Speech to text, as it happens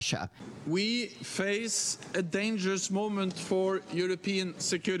Russia. We face a dangerous moment for European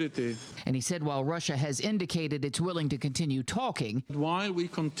security. And he said while Russia has indicated it's willing to continue talking, while we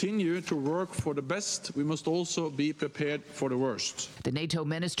continue to work for the best, we must also be prepared for the worst. The NATO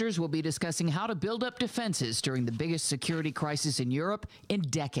ministers will be discussing how to build up defenses during the biggest security crisis in Europe in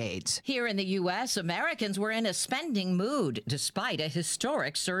decades. Here in the U.S., Americans were in a spending mood despite a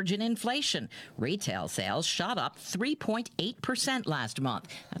historic surge in inflation. Retail sales shot up 3.8% last month.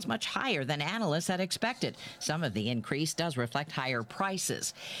 That's much higher than analysts had expected. Some of the increase does reflect higher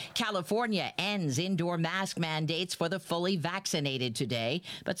prices. California ends indoor mask mandates for the fully vaccinated today,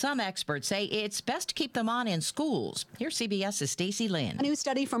 but some experts say it's best to keep them on in schools. Here's CBS's Stacey Lynn. A new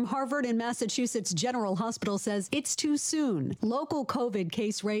study from Harvard and Massachusetts General Hospital says it's too soon. Local COVID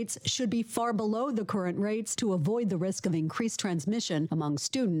case rates should be far below the current rates to avoid the risk of increased transmission among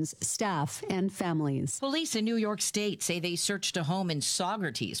students, staff, and families. Police in New York State say they searched a home in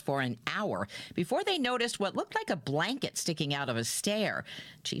Saugerties for an hour before they noticed what looked like a blanket sticking out of a stair.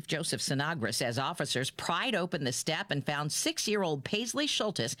 Chief Joseph Sinagra says officers pried open the step and found 6-year-old Paisley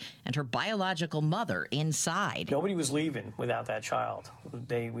Schultes and her biological mother inside. Nobody was leaving without that child.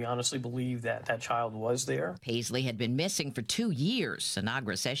 We honestly believe that that child was there. Paisley had been missing for 2 years.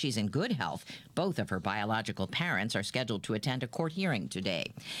 Sinagra says she's in good health. Both of her biological parents are scheduled to attend a court hearing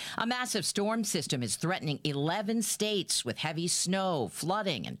today. A massive storm system is threatening 11 states with heavy snow,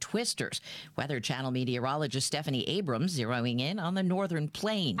 flooding, and twisters. Weather Channel meteorologist Stephanie Abrams zeroing in on the northern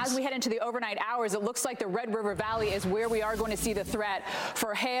plains. As we head into the overnight hours, it looks like the Red River Valley is where we are going to see the threat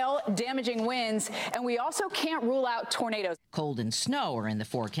for hail, damaging winds, and we also can't rule out tornadoes. Cold and snow are in the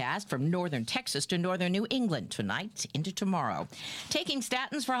forecast from northern Texas to northern New England tonight into tomorrow. Taking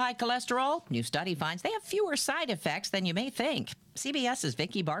statins for high cholesterol, new study finds they have fewer side effects than you may think. CBS's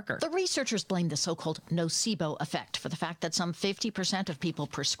Vicki Barker. The researchers blame the so-called nocebo effect for the fact that some 50% of people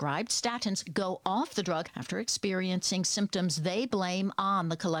prescribed statins go off the drug after experiencing symptoms they blame on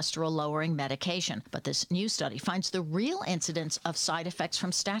the cholesterol-lowering medication. But this new study finds the real incidence of side effects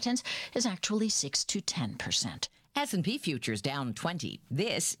from statins is actually 6 to 10%. S&P futures down 20.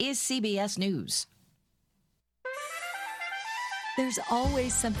 This is CBS News. There's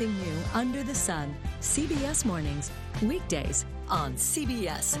always something new under the sun. CBS Mornings, weekdays on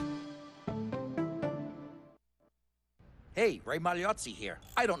CBS. Hey, Ray Magliozzi here.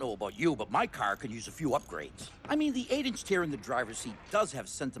 I don't know about you, but my car could use a few upgrades. I mean, the 8-inch tear in the driver's seat does have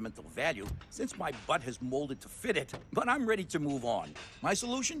sentimental value since my butt has molded to fit it, but I'm ready to move on. My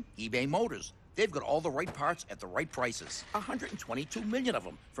solution? eBay Motors. They've got all the right parts at the right prices. 122 million of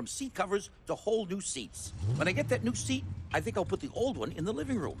them, from seat covers to whole new seats. When I get that new seat, I think I'll put the old one in the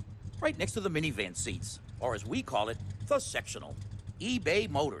living room, right next to the minivan seats, or as we call it, the sectional. eBay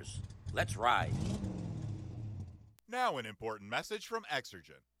Motors. Let's ride. Now an important message from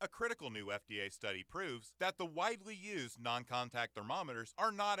Exergen. A critical new FDA study proves that the widely used non-contact thermometers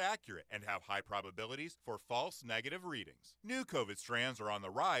are not accurate and have high probabilities for false negative readings. New COVID strands are on the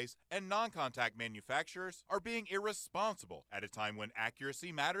rise, and non-contact manufacturers are being irresponsible at a time when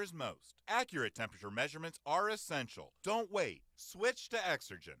accuracy matters most. Accurate temperature measurements are essential. Don't wait. Switch to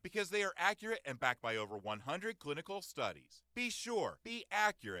Exergen because they are accurate and backed by over 100 clinical studies. Be sure, be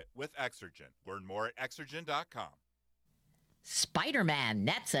accurate with Exergen. Learn more at Exergen.com. Spider-Man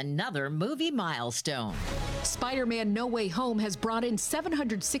nets another movie milestone. Spider-Man No Way Home has brought in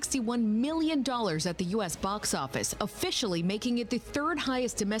 $761 million at the U.S. box office, officially making it the third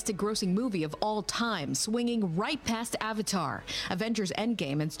highest domestic grossing movie of all time, swinging right past Avatar. Avengers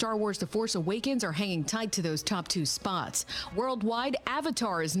Endgame and Star Wars The Force Awakens are hanging tight to those top two spots. Worldwide,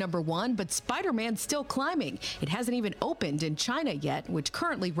 Avatar is number one, but Spider-Man's still climbing. It hasn't even opened in China yet, which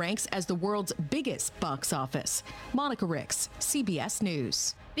currently ranks as the world's biggest box office. Monica Ricks, CBS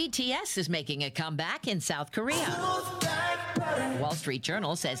News. BTS is making a comeback in South Korea. Wall Street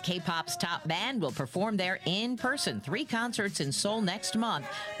Journal says K-pop's top band will perform there in person. 3 concerts in Seoul next month,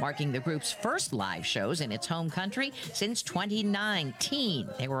 marking the group's first live shows in its home country since 2019.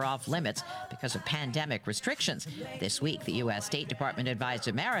 They were off limits because of pandemic restrictions. This week, the U.S. State Department advised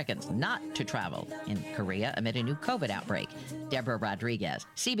Americans not to travel in Korea amid a new COVID outbreak. Deborah Rodriguez,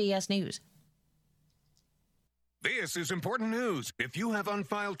 CBS News. This is important news. If you have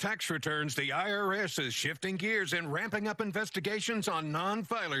unfiled tax returns, the IRS is shifting gears and ramping up investigations on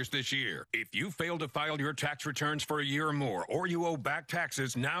non-filers this year. If you fail to file your tax returns for a year or more, or you owe back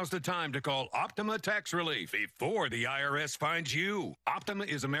taxes, now's the time to call Optima Tax Relief before the IRS finds you. Optima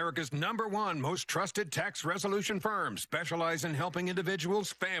is America's #1 most trusted tax resolution firm, specialize in helping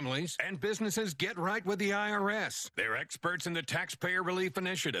individuals, families, and businesses get right with the IRS. They're experts in the Taxpayer Relief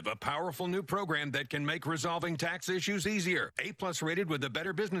Initiative, a powerful new program that can make resolving tax tax issues easier. A-plus rated with the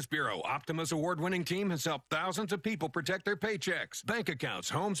Better Business Bureau, Optima's award-winning team has helped thousands of people protect their paychecks, bank accounts,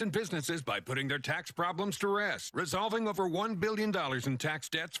 homes, and businesses by putting their tax problems to rest, resolving over $1 billion in tax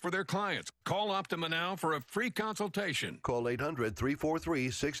debts for their clients. Call Optima now for a free consultation. Call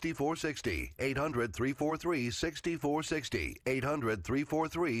 800-343-6460. 800-343-6460.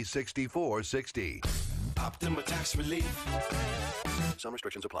 800-343-6460. Optima Tax Relief. Some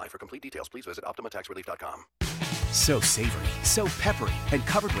restrictions apply. For complete details, please visit OptimaTaxRelief.com. So savory, so peppery, and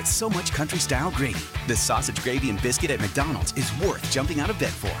covered with so much country-style gravy. The sausage gravy and biscuit at McDonald's is worth jumping out of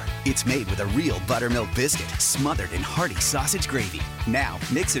bed for. It's made with a real buttermilk biscuit, smothered in hearty sausage gravy. Now,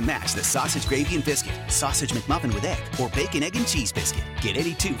 mix and match the sausage gravy and biscuit, sausage McMuffin with egg, or bacon, egg, and cheese biscuit. Get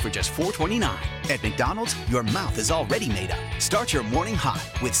 82 for just $4.29. At McDonald's, your mouth is already made up. Start your morning hot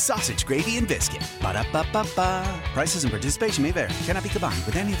with sausage gravy and biscuit. Ba-da-ba-ba-ba. Prices and participation may vary. Cannot be combined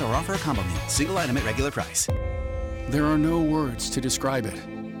with any other offer or combo meal. Single item at regular price. There are no words to describe it.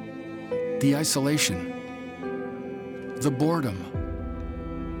 The isolation, the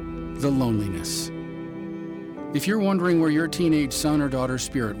boredom, the loneliness. If you're wondering where your teenage son or daughter's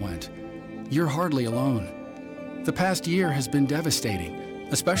spirit went, you're hardly alone. The past year has been devastating,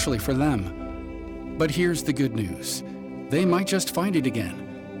 especially for them. But here's the good news. They might just find it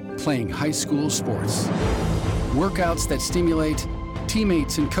again, playing high school sports. Workouts that stimulate,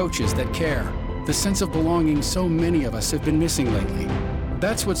 teammates and coaches that care. The sense of belonging so many of us have been missing lately.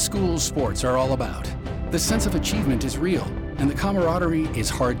 That's what school sports are all about. The sense of achievement is real, and the camaraderie is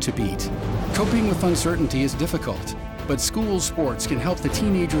hard to beat. Coping with uncertainty is difficult, but school sports can help the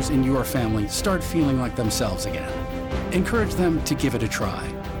teenagers in your family start feeling like themselves again. Encourage them to give it a try.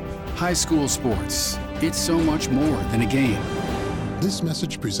 High school sports, it's so much more than a game. This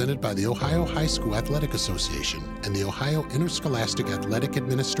message presented by the Ohio High School Athletic Association and the Ohio Interscholastic Athletic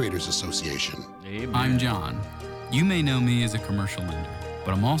Administrators Association. I'm John. You may know me as a commercial lender,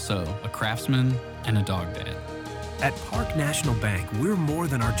 but I'm also a craftsman and a dog dad. At Park National Bank, we're more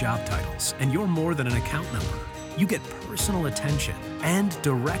than our job titles, and you're more than an account number. You get personal attention and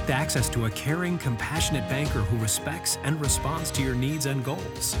direct access to a caring, compassionate banker who respects and responds to your needs and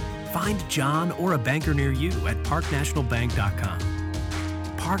goals. Find John or a banker near you at parknationalbank.com.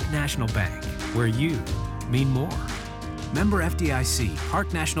 Park National Bank, where you mean more. Member FDIC,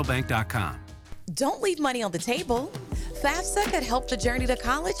 parknationalbank.com. Don't leave money on the table. FAFSA could help the journey to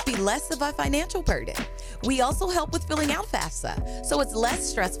college be less of a financial burden. We also help with filling out FAFSA, so it's less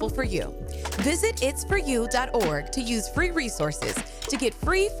stressful for you. Visit itsforyou.org to use free resources to get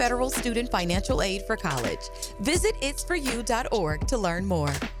free federal student financial aid for college. Visit itsforyou.org to learn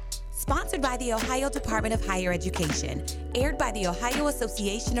more. Sponsored by the Ohio Department of Higher Education. Aired by the Ohio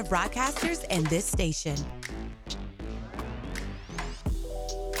Association of Broadcasters and this station.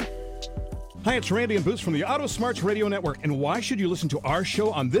 Hi, it's Randy and Boots from the Auto Smarts Radio Network. And why should you listen to our show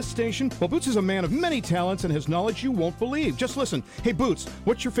on this station? Well, Boots is a man of many talents and has knowledge you won't believe. Just listen. Hey, Boots,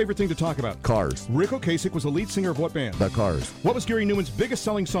 what's your favorite thing to talk about? Cars. Rick Ocasek was the lead singer of what band? The Cars. What was Gary Newman's biggest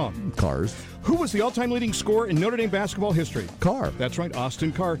selling song? Cars. Who was the all-time leading scorer in Notre Dame basketball history? Car. That's right,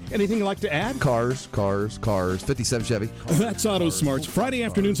 Austin Carr. Anything you'd like to add? Cars. 57 Chevy. That's Auto Smarts, Friday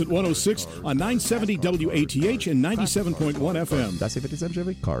afternoons at 106 on 970 WATH and 97.1 FM. Did I say 57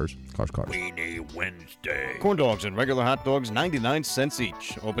 Chevy? Cars. Weenie Wednesday. Corn dogs and regular hot dogs, 99 cents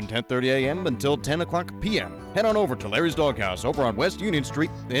each. Open 10:30 a.m. until 10 o'clock p.m. Head on over to Larry's Doghouse over on West Union Street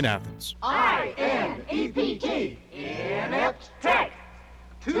in Athens. INEPT, Inept Tech.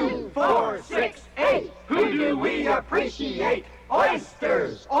 2468. Who do we appreciate?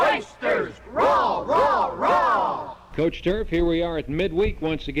 Oysters, oysters, raw, raw, raw. Coach Turf, here we are at midweek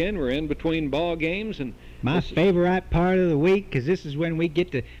once again. We're in between ball games, and my favorite part of the week, because this is when we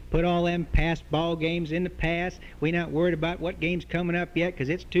get to put all them past ball games in the past. We're not worried about what game's coming up yet, because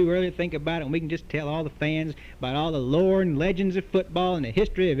it's too early to think about it, and we can just tell all the fans about all the lore and legends of football and the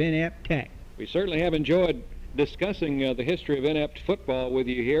history of Inept Tech. We certainly have enjoyed discussing the history of Inept football with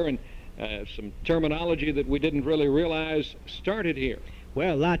you here, and some terminology that we didn't really realize started here.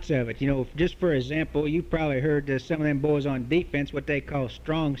 Well, lots of it. You know, just for example, you probably heard some of them boys on defense what they call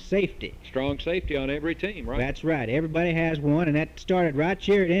strong safety. Strong safety on every team, right? That's right. Everybody has one, and that started right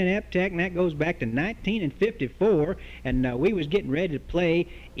here at Inept Tech, and that goes back to 1954, and we was getting ready to play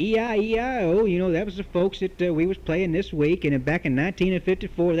E-I-E-I-O. You know, that was the folks that we was playing this week, and back in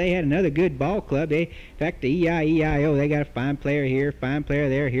 1954, they had another good ball club. In fact, the E-I-E-I-O, they got a fine player here, fine player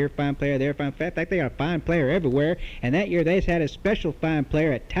there, here, fine player there, fine. In fact, they got a fine player everywhere, and that year they had a special fine fine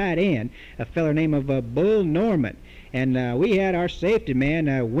player at tight end, a feller named of Bull Norman. And we had our safety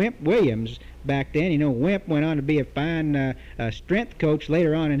man, Wimp Williams, back then. You know, Wimp went on to be a fine strength coach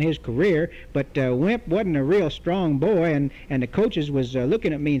later on in his career, but Wimp wasn't a real strong boy, and the coaches was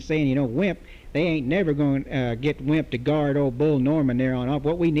looking at me and saying, you know, Wimp, they ain't never going to get Wimp to guard old Bull Norman there on up.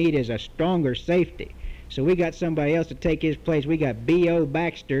 What we need is a stronger safety. So we got somebody else to take his place. We got B.O.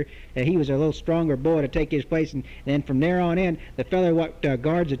 Baxter. He was a little stronger boy to take his place. And then from there on in, the fella what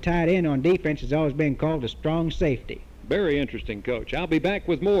guards a tight end on defense has always been called a strong safety. Very interesting, Coach. I'll be back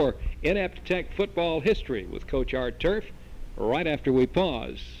with more Inept Tech football history with Coach Art Turf right after we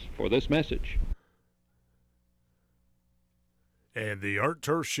pause for this message. And the Art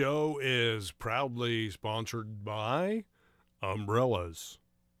Turf Show is proudly sponsored by Umbrellas.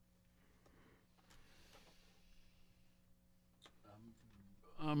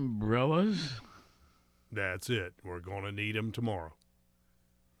 Umbrellas? That's it. We're going to need them tomorrow.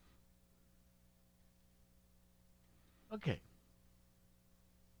 Okay.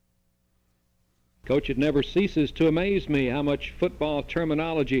 Coach, it never ceases to amaze me how much football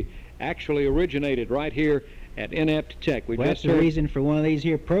terminology actually originated right here at Inept Tech. Well, that's the reason for one of these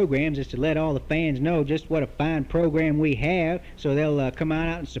here programs, is to let all the fans know just what a fine program we have, so they'll come on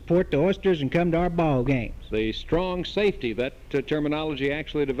out and support the Oysters and come to our ball games. The strong safety, that terminology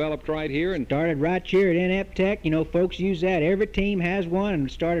actually developed right here and started right here at Inept Tech. You know, folks use that. Every team has one, and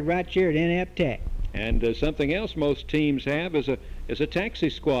started right here at Inept Tech. And something else most teams have is a taxi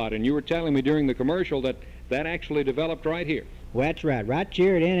squad. And you were telling me during the commercial that actually developed right here. Well, that's right. Right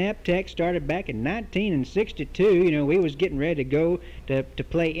here at Inept Tech, started back in 1962. You know, we was getting ready to go to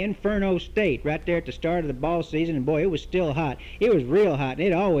play Inferno State right there at the start of the ball season. And, boy, it was still hot. It was real hot. And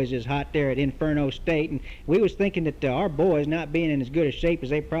it always is hot there at Inferno State. And we was thinking that our boys not being in as good a shape as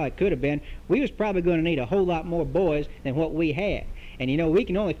they probably could have been, we was probably going to need a whole lot more boys than what we had. And, you know, we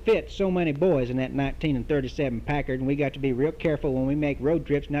can only fit so many boys in that 1937 Packard, and we got to be real careful when we make road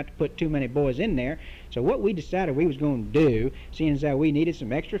trips not to put too many boys in there. So what we decided we was going to do, seeing as we needed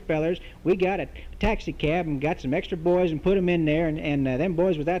some extra fellers, we got a taxi cab and got some extra boys and put them in there, and them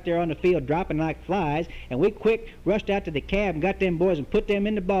boys was out there on the field dropping like flies, and we quick rushed out to the cab and got them boys and put them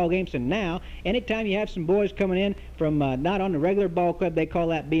in the ball game. So now, anytime you have some boys coming in from not on the regular ball club, they call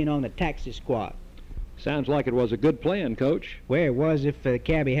that being on the taxi squad. Sounds like it was a good plan, Coach. Well, it was if the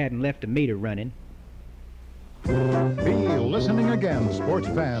cabbie hadn't left the meter running. Be listening again, sports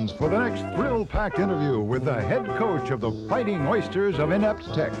fans, for the next thrill-packed interview with the head coach of the Fighting Oysters of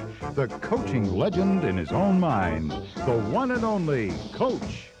Inept Tech, the coaching legend in his own mind, the one and only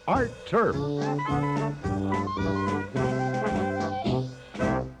Coach Art Turf.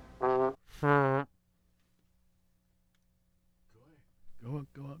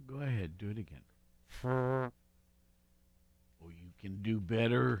 Go ahead, do it again. Oh, you can do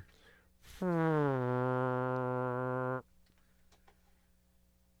better.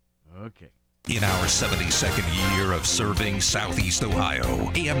 Okay. In our 72nd year of serving Southeast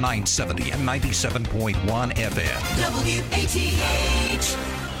Ohio, AM 970 and 97.1 FM. WATH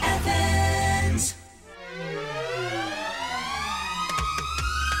Athens.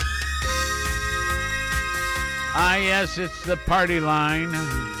 Ah, yes, it's the party line.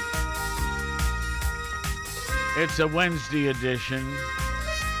 It's a Wednesday edition.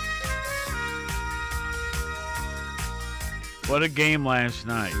 What a game last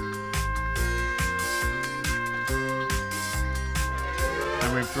night.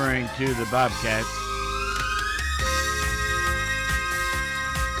 I'm referring to the Bobcats.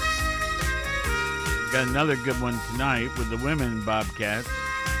 Got another good one tonight with the women Bobcats.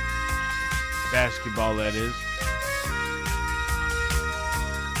 Basketball, that is.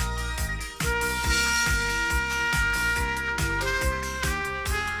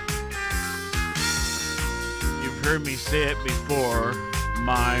 Heard me say it before,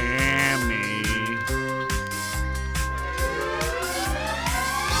 Miami.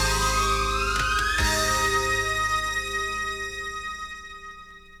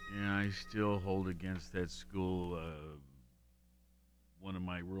 Yeah, I still hold against that school one of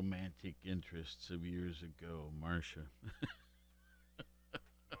my romantic interests of years ago, Marcia.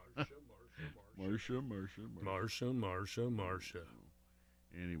 Marcia.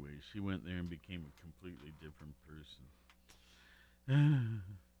 Anyway, she went there and became a completely different person.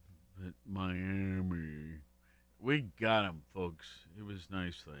 But Miami, we got them, folks. It was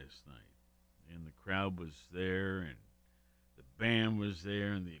nice last night. And the crowd was there, and the band was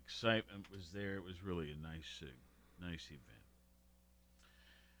there, and the excitement was there. It was really a nice event.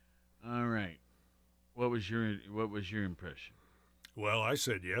 All right. What was your impression? Well, I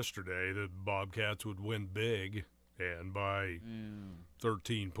said yesterday that Bobcats would win big, And by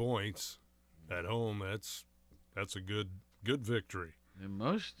 13 points at home, that's a good victory. And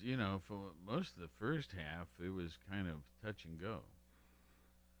most, for most of the first half, it was kind of touch and go.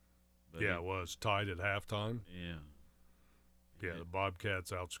 But it was tied at halftime. Yeah. Yeah, the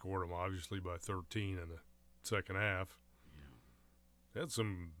Bobcats outscored them, obviously, by 13 in the second half. Yeah. Had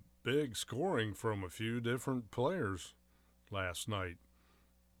some big scoring from a few different players last night.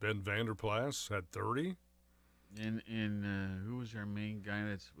 Ben Vanderplas had 30. And who was our main guy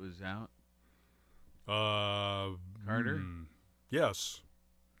that was out? Carter? Yes,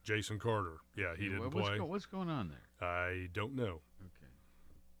 Jason Carter. Yeah, he didn't play. What's going on there? I don't know. Okay.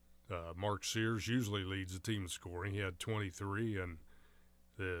 Mark Sears usually leads the team in scoring. He had 23, and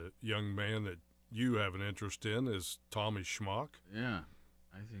the young man that you have an interest in is Tommy Schmock. Yeah,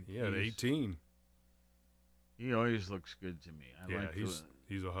 I think he had 18. He always looks good to me.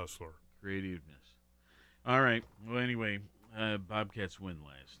 He's a hustler. Creativeness. All right. Well, anyway, Bobcats win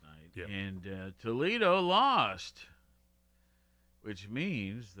last night. Yep. And Toledo lost, which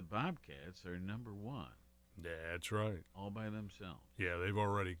means the Bobcats are number 1. That's right. All by themselves. Yeah,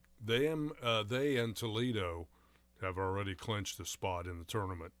 they and Toledo have already clinched the spot in the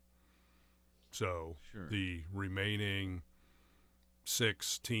tournament. So the remaining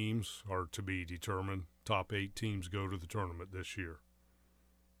 6 teams are to be determined. Top 8 teams go to the tournament this year.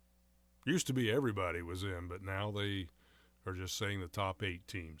 Used to be everybody was in, but now they are just saying the top 8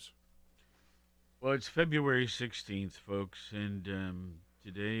 teams. Well, it's February 16th, folks, and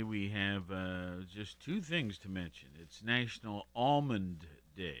today we have just 2 things to mention. It's National Almond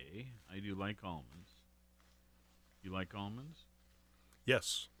Day. I do like almonds. You like almonds?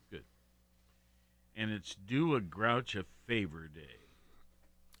 Yes. Good. And it's Do a Grouch a Favor Day.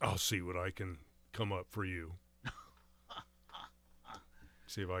 I'll see what I can come up for you.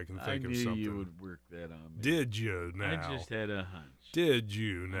 See if I can think of something. I knew you would work that on me. Did you now? I just had a hunch. Did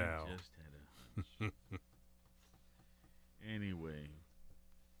you now? I just had a hunch. Anyway.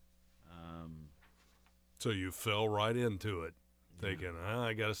 So you fell right into it, thinking,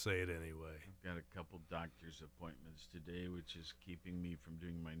 I got to say it anyway. I've got a couple doctor's appointments today, which is keeping me from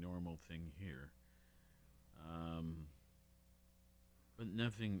doing my normal thing here. But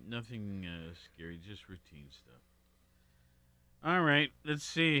nothing scary, just routine stuff. All right, let's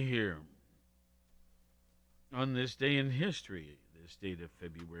see here. On this day in history, this date of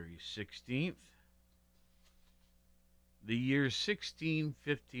February 16th, the year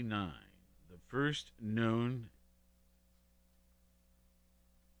 1659, the first known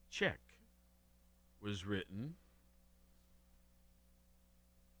check was written.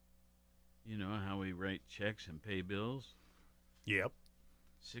 You know how we write checks and pay bills? Yep.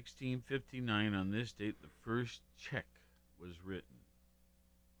 1659, on this date, the first check was written.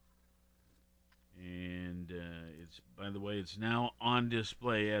 And it's, by the way, it's now on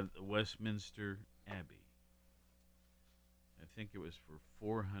display at Westminster Abbey. I think it was for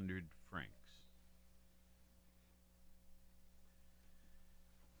 400 francs.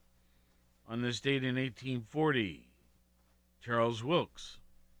 On this date in 1840, Charles Wilkes,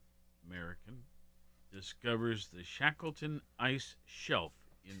 American, discovers the Shackleton Ice Shelf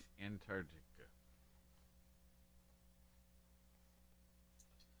in Antarctica.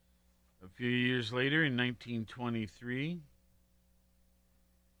 A few years later, in 1923,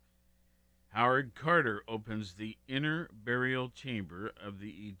 Howard Carter opens the inner burial chamber of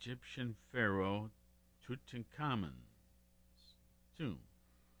the Egyptian pharaoh Tutankhamun's tomb.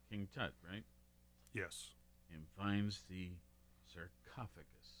 King Tut, right? Yes. And finds the sarcophagus.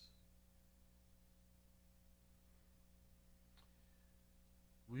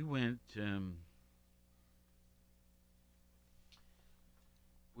 We went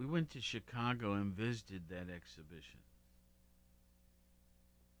to Chicago and visited that exhibition.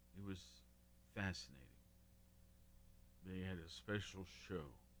 It was fascinating. They had a special show.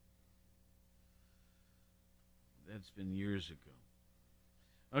 That's been years ago.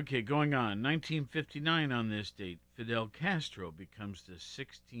 Okay, going on. 1959 on this date, Fidel Castro becomes the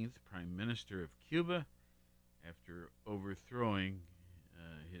 16th Prime Minister of Cuba after overthrowing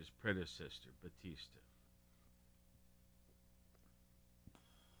his predecessor, Batista.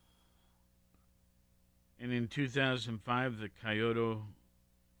 And in 2005, the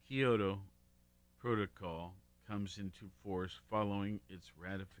Kyoto Protocol comes into force following its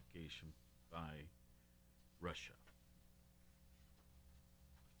ratification by Russia.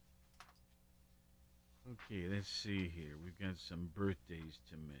 Okay, let's see here. We've got some birthdays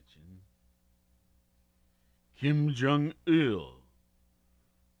to mention. Kim Jong-il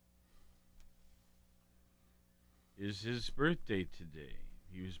is his birthday today.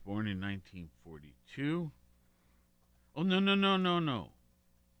 He was born in 1942. Oh, no.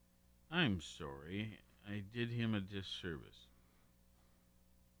 I'm sorry. I did him a disservice.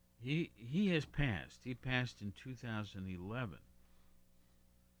 He has passed. He passed in 2011.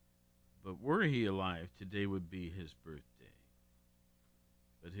 But were he alive, today would be his birthday.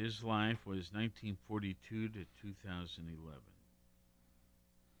 But his life was 1942 to 2011.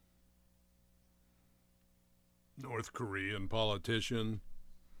 North Korean politician.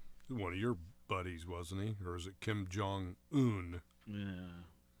 One of your buddies, wasn't he? Or is it Kim Jong-un? Yeah.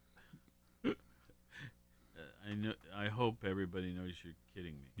 I know. I hope everybody knows you're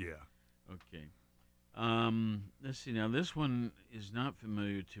kidding me. Yeah. Okay. Let's see. Now, this one is not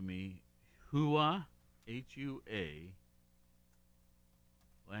familiar to me. Hua, H-U-A,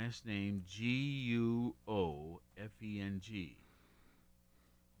 last name G-U-O-F-E-N-G.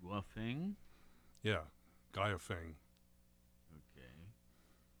 Guofeng? Yeah, Gaofeng. Okay.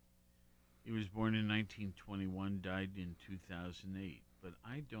 He was born in 1921, died in 2008, but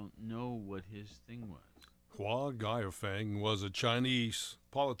I don't know what his thing was. Hua Gaofeng was a Chinese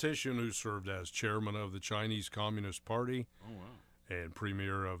politician who served as chairman of the Chinese Communist Party. Oh, wow. And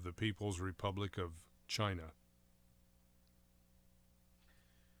premier of the People's Republic of China.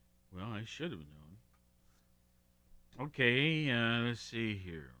 Well, I should have known. Okay, let's see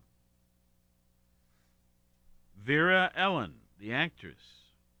here. Vera Ellen, the actress.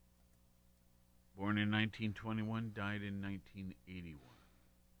 Born in 1921, died in 1981.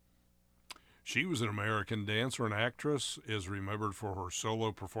 She was an American dancer and actress, is remembered for her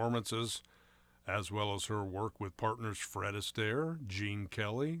solo performances, as well as her work with partners Fred Astaire, Gene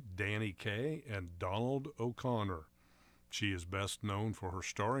Kelly, Danny Kaye, and Donald O'Connor. She is best known for her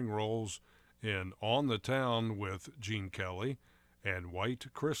starring roles in On the Town with Gene Kelly and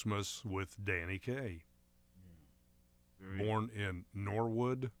White Christmas with Danny Kaye. Born in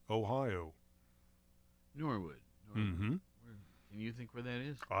Norwood, Ohio. Norwood. Mm-hmm. Can you think where that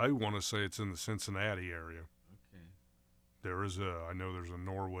is? I want to say it's in the Cincinnati area. Okay. I know there's a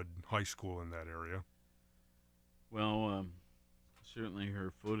Norwood High School in that area. Well, certainly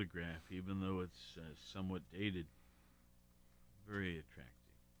her photograph, even though it's somewhat dated, very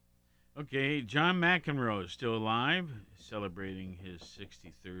attractive. Okay, John McEnroe is still alive, celebrating his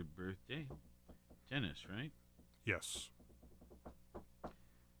 63rd birthday. Tennis, right? Yes.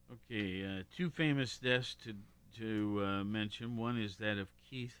 Okay, two famous deaths to mention. One is that of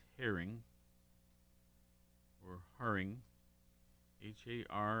Keith Haring, or Haring,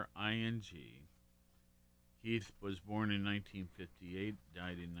 Haring. Keith was born in 1958,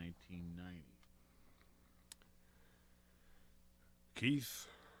 died in 1990. Keith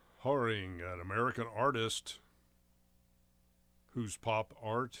Haring, an American artist whose pop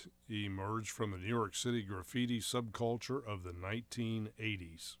art emerged from the New York City graffiti subculture of the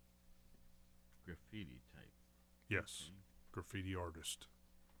 1980s. Graffiti type. Yes, okay. Graffiti artist.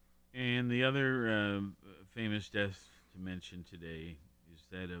 And the other famous death to mention today is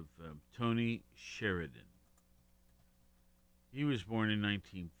that of Tony Sheridan. He was born in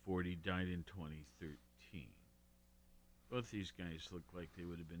 1940, died in 2013. Both these guys look like they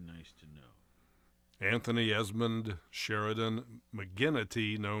would have been nice to know. Anthony Esmond Sheridan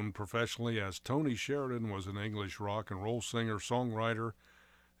McGinnity, known professionally as Tony Sheridan, was an English rock and roll singer, songwriter,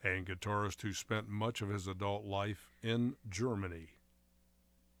 and guitarist who spent much of his adult life in Germany.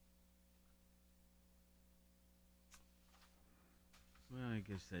 Well, I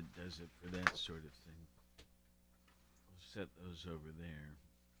guess that does it for that sort of thing. We'll set those over there.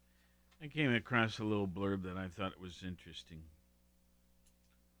 I came across a little blurb that I thought was interesting.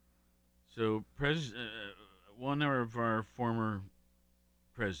 So, one of our former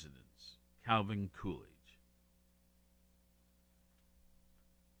presidents, Calvin Coolidge,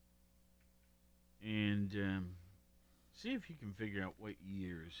 and see if you can figure out what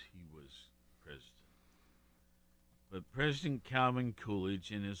years he was president. But President Calvin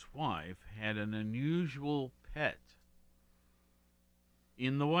Coolidge and his wife had an unusual pet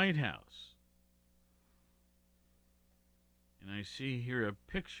in the White House. And I see here a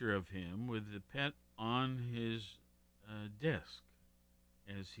picture of him with the pet on his desk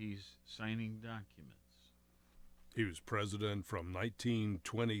as he's signing documents. He was president from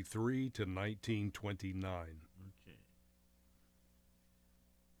 1923 to 1929. Okay.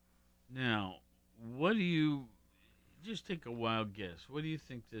 Now, what do you... Just take a wild guess. What do you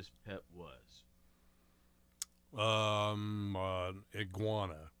think this pet was?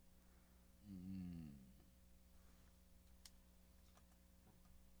 Iguana.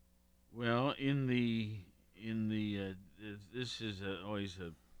 Well, this is always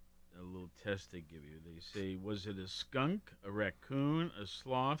a little test they give you. They say, was it a skunk, a raccoon, a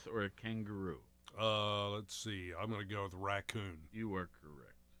sloth, or a kangaroo? Let's see. I'm going to go with raccoon. You are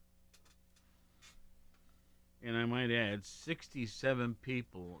correct. And I might add,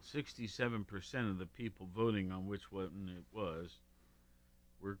 67% of the people voting on which one it was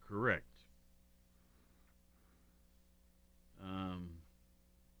were correct.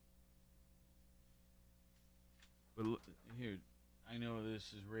 But here, I know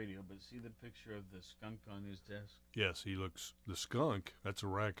this is radio, but see the picture of the skunk on his desk? Yes, he looks, the skunk, that's a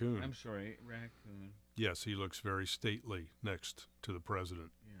raccoon. I'm sorry, raccoon. Yes, he looks very stately next to the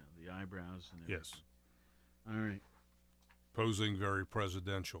president. Yeah, the eyebrows and everything. Yes. All right. Posing very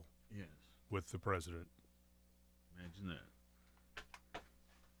presidential. Yes. With the president. Imagine that.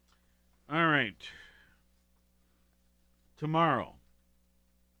 All right. Tomorrow,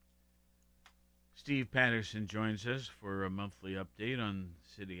 Steve Patterson joins us for a monthly update on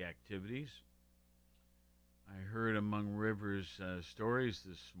city activities. I heard among Rivers' stories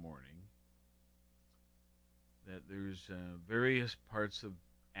this morning that there's various parts of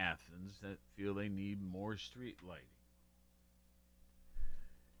Athens that feel they need more street lighting.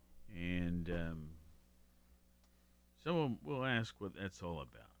 And so we'll ask what that's all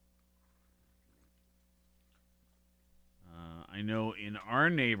about. I know in our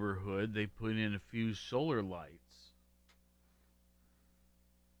neighborhood they put in a few solar lights.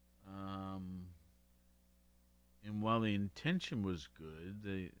 And while the intention was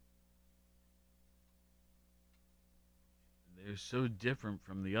good, they're so different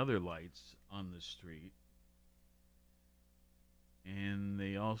from the other lights on the street. And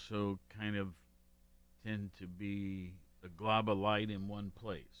they also kind of tend to be a glob of light in one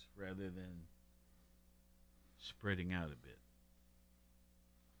place rather than spreading out a bit.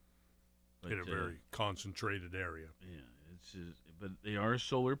 But, in a very concentrated area. Yeah, but they are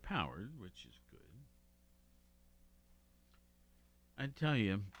solar powered, which is good. I tell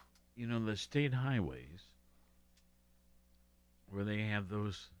you, the state highways where they have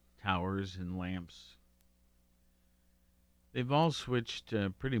those towers and lamps, they've all switched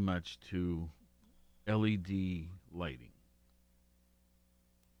pretty much to LED lighting.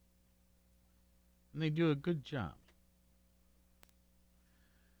 And they do a good job.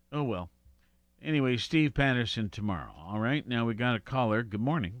 Oh, well. Anyway, Steve Patterson tomorrow. All right, now we got a caller. Good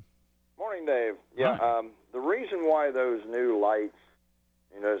morning. Morning, Dave. Yeah, the reason why those new lights,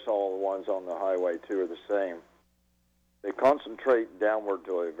 you notice all the ones on the highway, too, are the same. They concentrate downward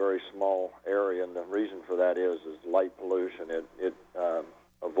to a very small area, and the reason for that is light pollution. It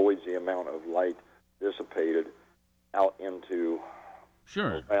avoids the amount of light dissipated out into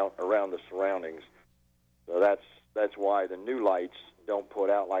around the surroundings. So that's why the new lights don't put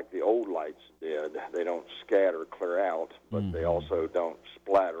out like the old lights did. They don't scatter clear out, but they also don't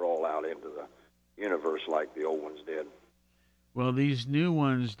splatter all out into the universe like the old ones did. Well, these new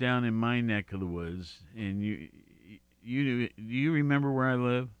ones down in my neck of the woods, and do you remember where I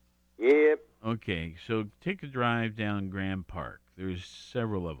live? Yep. Okay, so take a drive down Grand Park. There's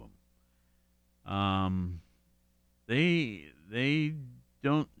several of them. They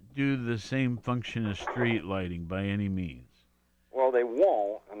don't do the same function as street lighting by any means. Well, they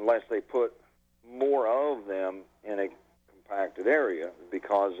won't unless they put more of them in a compacted area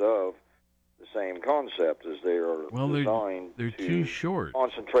because of the same concept as they are designed they're too short.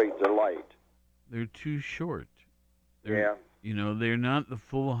 Concentrate the light. They're too short. Yeah. They're not the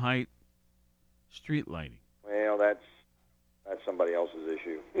full height street lighting. Well, that's somebody else's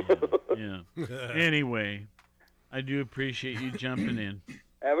issue. Yeah. Anyway, I do appreciate you jumping in.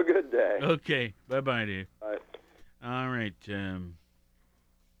 Have a good day. Okay. Bye-bye, Dave. Bye. All right.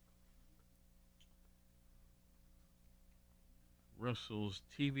 Russell's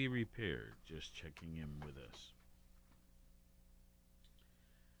TV Repair just checking in with us.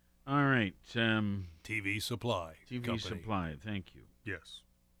 All right. TV Supply. TV Company. Supply. Thank you. Yes.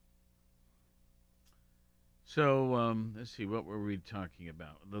 So, let's see. What were we talking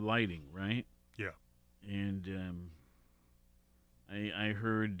about? The lighting, right? Yeah. And I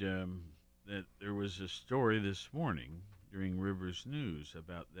heard that there was a story this morning during Rivers News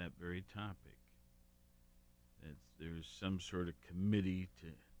about that very topic. That there's some sort of committee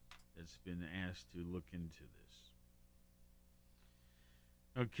that's been asked to look into this.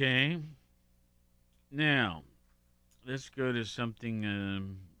 Okay. Now, let's go to something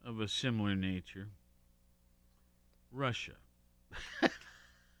of a similar nature. Russia.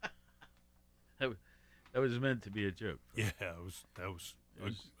 That was meant to be a joke. Yeah, that was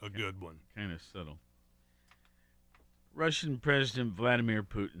a good one. Kind of subtle. Russian President Vladimir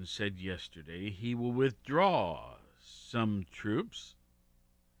Putin said yesterday he will withdraw some troops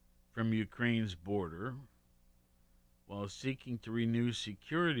from Ukraine's border while seeking to renew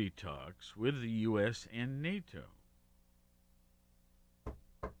security talks with the U.S. and NATO.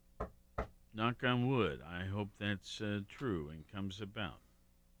 Knock on wood. I hope that's true and comes about.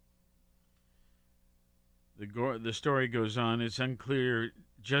 The story goes on. It's unclear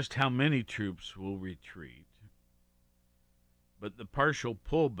just how many troops will retreat, but the partial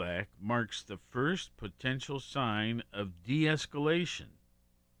pullback marks the first potential sign of de-escalation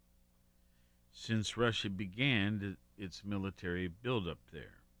since Russia began its military buildup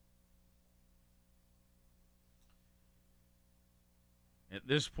there. At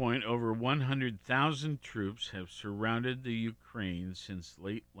this point, over 100,000 troops have surrounded the Ukraine since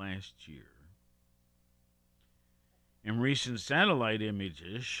late last year. And recent satellite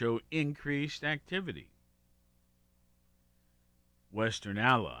images show increased activity. Western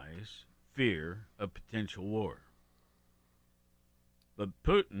allies fear a potential war. But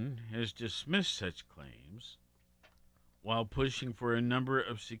Putin has dismissed such claims while pushing for a number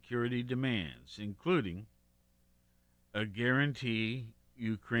of security demands, including a guarantee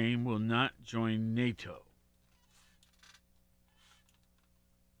Ukraine will not join NATO.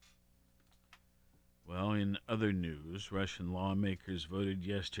 Well, in other news, Russian lawmakers voted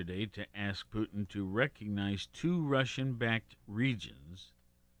yesterday to ask Putin to recognize two Russian-backed regions,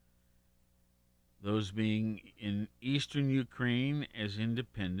 those being in eastern Ukraine as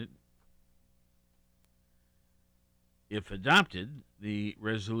independent. If adopted, the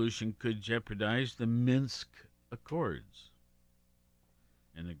resolution could jeopardize the Minsk Accords,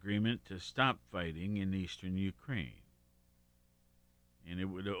 an agreement to stop fighting in eastern Ukraine. And it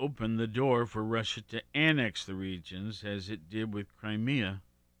would open the door for Russia to annex the regions as it did with Crimea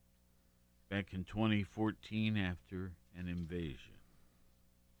back in 2014 after an invasion.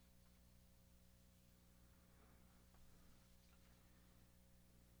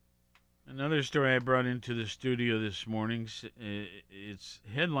 Another story I brought into the studio this morning, its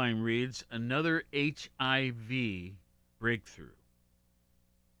headline reads, "Another HIV Breakthrough."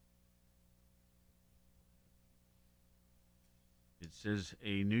 It says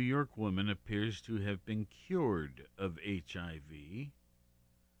a New York woman appears to have been cured of HIV,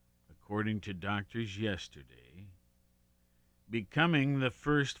 according to doctors yesterday, becoming the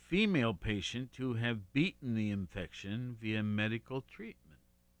first female patient to have beaten the infection via medical treatment.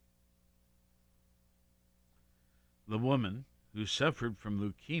 The woman, who suffered from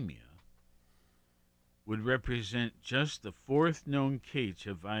leukemia, would represent just the fourth known case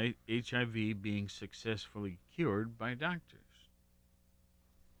of HIV being successfully cured by doctors.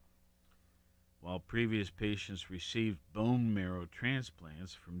 While previous patients received bone marrow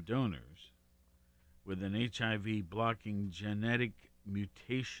transplants from donors with an HIV-blocking genetic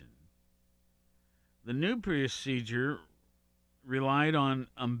mutation, the new procedure relied on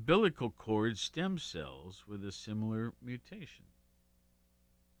umbilical cord stem cells with a similar mutation.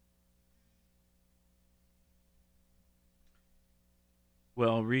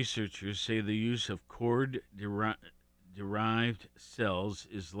 Well, researchers say the use of cord-derived cells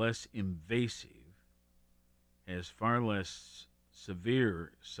is less invasive, has far less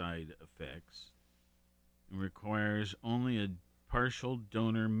severe side effects, and requires only a partial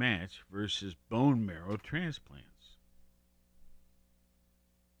donor match versus bone marrow transplants.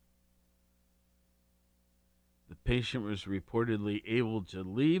 The patient was reportedly able to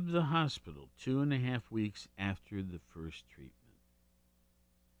leave the hospital 2.5 weeks after the first treatment.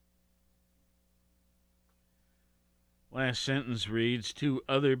 Last sentence reads, 2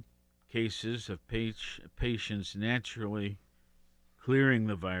 other cases of patients naturally clearing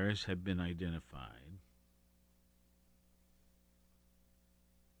the virus have been identified.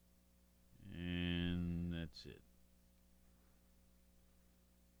 And that's it.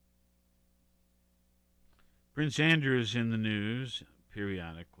 Prince Andrew is in the news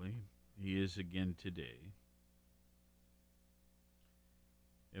periodically. He is again today.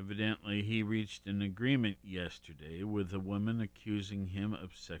 Evidently, he reached an agreement yesterday with a woman accusing him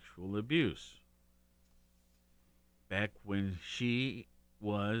of sexual abuse back when she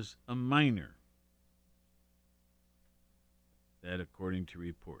was a minor. That, according to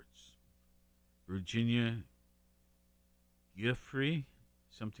reports. Virginia Giuffre,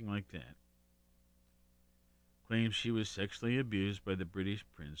 something like that, claims she was sexually abused by the British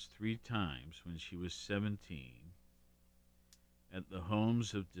prince 3 times when she was 17 at the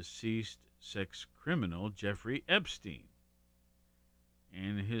homes of deceased sex criminal Jeffrey Epstein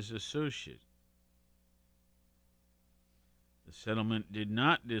and his associate. The settlement did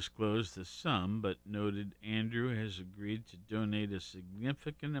not disclose the sum, but noted Andrew has agreed to donate a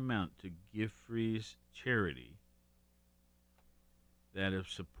significant amount to Giuffre's charity, that of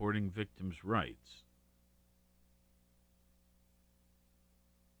supporting victims' rights.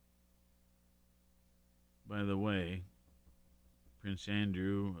 by the way, Prince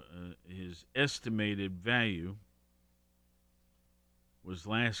Andrew, his estimated value was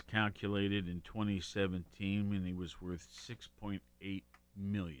last calculated in 2017 when he was worth $6.8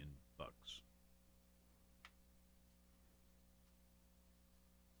 million.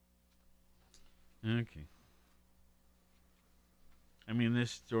 Okay. I mean, this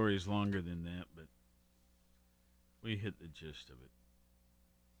story is longer than that, but we hit the gist of it.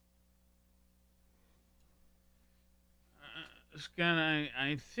 Scott,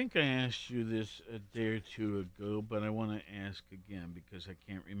 I think I asked you this a day or two ago, but I want to ask again because I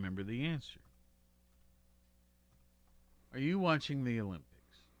can't remember the answer. Are you watching the Olympics?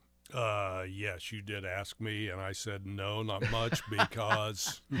 Yes, you did ask me, and I said no, not much,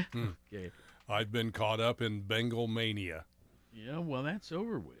 because okay. I've been caught up in Bengal mania. Yeah, well, that's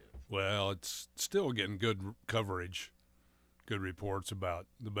over with. Well, it's still getting good coverage, good reports about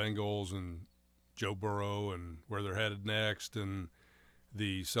the Bengals and Joe Burrow and where they're headed next, and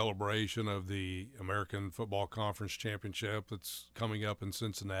the celebration of the American Football Conference Championship that's coming up in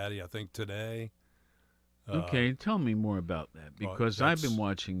Cincinnati, I think today. Okay, tell me more about that, because I've been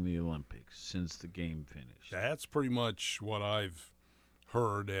watching the Olympics since the game finished. That's pretty much what I've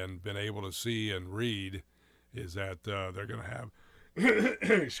heard and been able to see and read, is that they're going to have,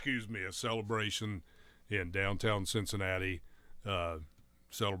 excuse me, a celebration in downtown Cincinnati,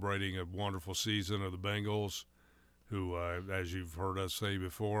 celebrating a wonderful season of the Bengals, who, as you've heard us say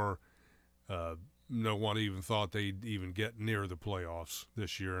before, no one even thought they'd even get near the playoffs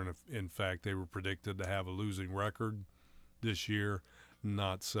this year. And if, in fact, they were predicted to have a losing record this year.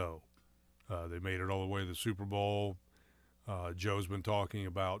 Not so. They made it all the way to the Super Bowl. Joe's been talking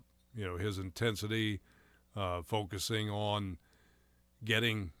about, his intensity, focusing on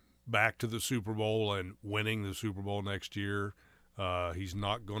getting back to the Super Bowl and winning the Super Bowl next year. He's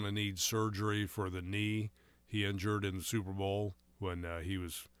not going to need surgery for the knee he injured in the Super Bowl when he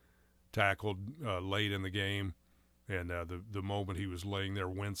was tackled late in the game, and the moment he was laying there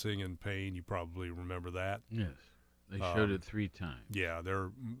wincing in pain. You probably remember that. Yes. They showed it 3 times. Yeah,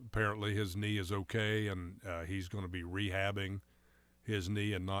 apparently his knee is okay, and he's going to be rehabbing his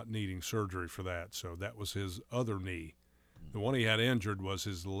knee and not needing surgery for that. So that was his other knee. Mm-hmm. The one he had injured was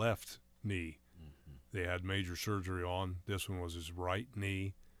his left knee. Mm-hmm. They had major surgery on. This one was his right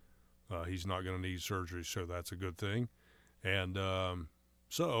knee. He's not going to need surgery, so that's a good thing. And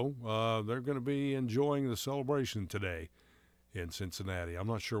so they're going to be enjoying the celebration today in Cincinnati. I'm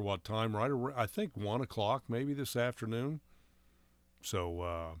not sure what time, I think 1 o'clock maybe this afternoon.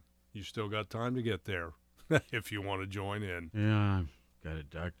 So you still got time to get there if you want to join in. Yeah, I've got a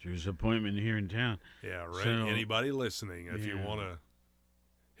doctor's appointment here in town. Yeah, right. So, anybody listening, if you want to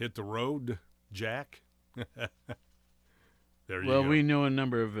hit the road, Jack, there you go. Well, we know a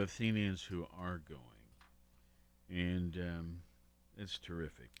number of Athenians who are going, and it's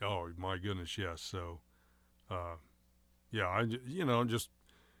terrific. Oh, my goodness, yes. So, yeah, just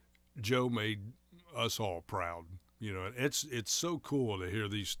Joe made us all proud. It's so cool to hear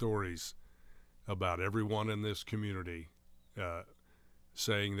these stories about everyone in this community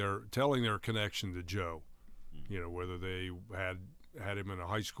telling their connection to Joe. Whether they had him in a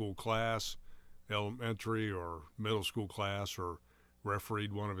high school class, elementary or middle school class, or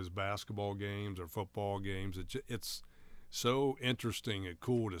refereed one of his basketball games or football games. It's so interesting and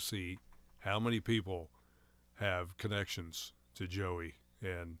cool to see how many people have connections to Joey,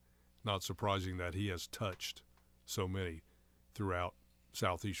 and not surprising that he has touched so many throughout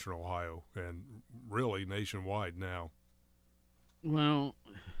southeastern Ohio and really nationwide now. Well,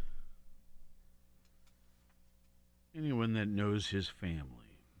 anyone that knows his family,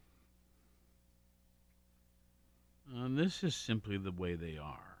 this is simply the way they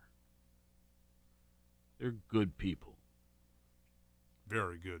are. They're good people.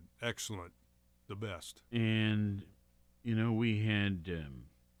 Very good. Excellent. The best. And, we had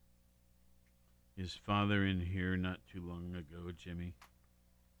his father in here not too long ago, Jimmy.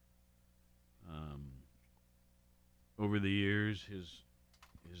 Over the years, his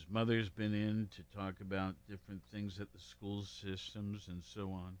mother's been in to talk about different things at the school systems and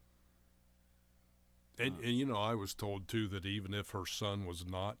so on. And I was told, too, that even if her son was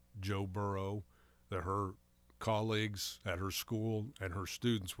not Joe Burrow, that her colleagues at her school and her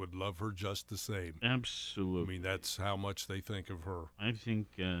students would love her just the same. Absolutely. I mean, that's how much they think of her. I think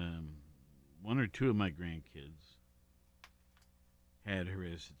 1 or 2 of my grandkids had her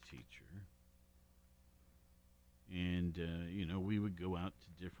as a teacher. And, we would go out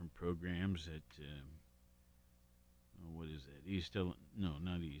to different programs at, what is that?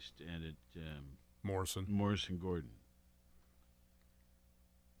 Not East, at Morrison Gordon.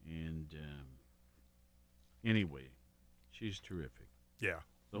 And Anyway, she's terrific. Yeah.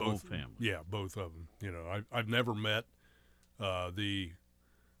 The whole family. Yeah, both of them. You know, I've never met the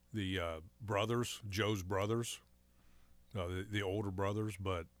brothers, Joe's brothers, the older brothers,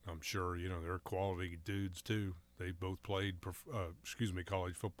 but I'm sure, you know, they're quality dudes too. They both played,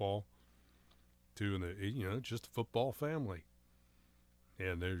 college football too, and you know, just a football family,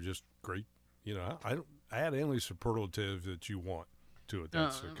 and they're just great. You know, I don't add any superlative that you want to it.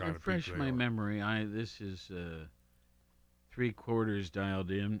 That's the kind of people refresh they my are. memory. This is 3/4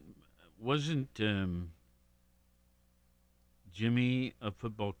 dialed in. Wasn't Jimmy a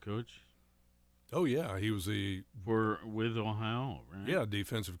football coach? Oh yeah, he was with Ohio, right? Yeah,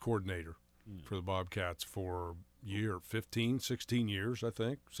 defensive coordinator for the Bobcats for 16 years, I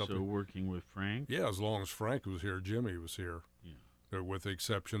think. Something. So working with Frank? Yeah, as long as Frank was here, Jimmy was here. Yeah. With the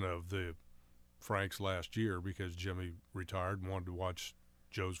exception of Frank's last year, because Jimmy retired and wanted to watch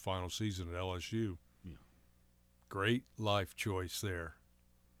Joe's final season at LSU. Yeah. Great life choice there.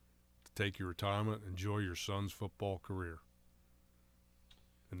 To take your retirement, enjoy your son's football career.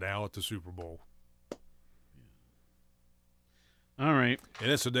 And now at the Super Bowl. All right.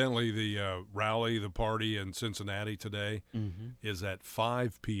 And incidentally, the rally, the party in Cincinnati today is at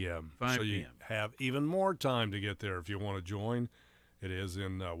 5 p.m. 5 So you p.m. have even more time to get there if you want to join. It is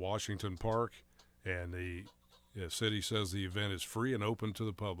in Washington Park, and the city says the event is free and open to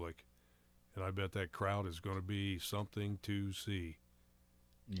the public. And I bet that crowd is going to be something to see.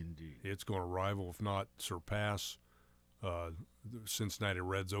 Indeed. It's going to rival, if not surpass, the Cincinnati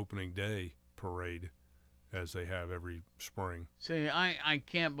Reds opening day parade, as they have every spring. Say, I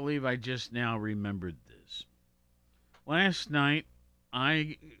can't believe I just now remembered this. Last night,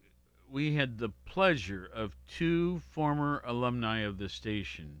 we had the pleasure of 2 former alumni of the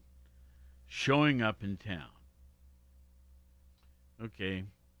station showing up in town. Okay.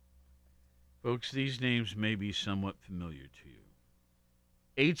 Folks, these names may be somewhat familiar to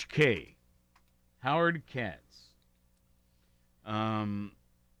you. HK, Howard Katz.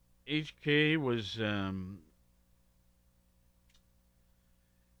 HK was,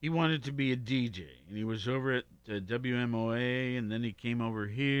 he wanted to be a DJ, and he was over at WMOA, and then he came over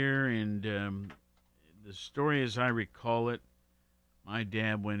here, and the story as I recall it, my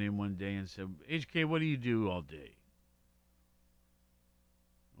dad went in one day and said, HK, what do you do all day?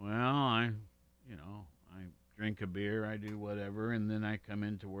 Well, I drink a beer, I do whatever, and then I come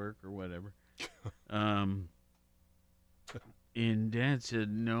into work or whatever. And Dad said,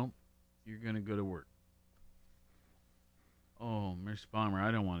 no, you're going to go to work. Oh, Mr. Palmer,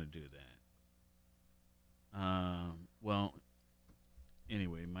 I don't want to do that. Well,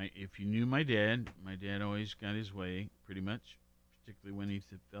 anyway, if you knew my dad always got his way, pretty much, particularly when he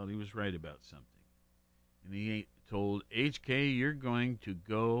felt he was right about something. And he told HK, you're going to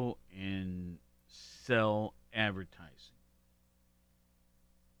go and sell advertising.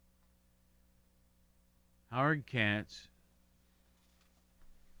 Howard Katz,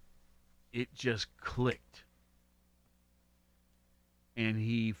 it just clicked. And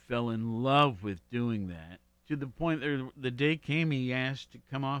he fell in love with doing that, to the point that the day came he asked to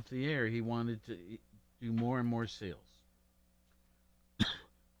come off the air. He wanted to do more and more sales.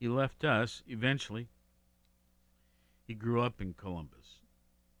 He left us eventually. He grew up in Columbus.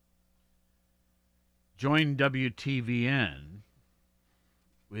 Joined WTVN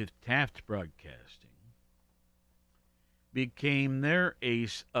with Taft Broadcasting. Became their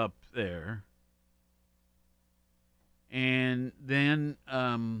ace up there. And then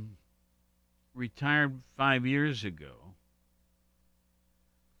retired 5 years ago.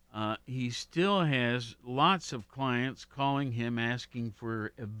 He still has lots of clients calling him asking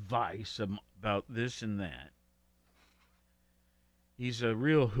for advice about this and that. He's a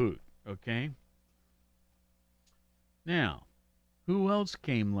real hoot, okay? Now, who else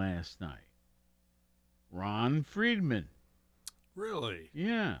came last night? Ron Friedman. Really?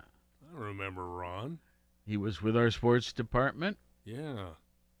 Yeah. I remember Ron. He was with our sports department. Yeah.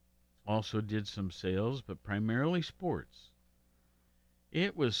 Also did some sales, but primarily sports.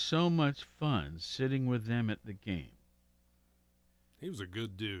 It was so much fun sitting with them at the game. He was a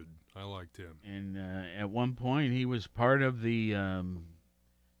good dude. I liked him. And at one point, he was part of the,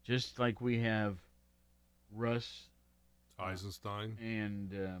 just like we have Russ Eisenstein and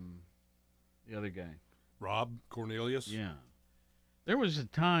the other guy. Rob Cornelius? Yeah. There was a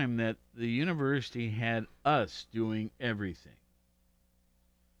time that the university had us doing everything.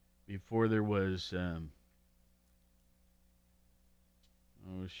 Before there was, oh,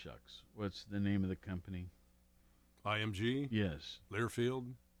 shucks. What's the name of the company? IMG? Yes.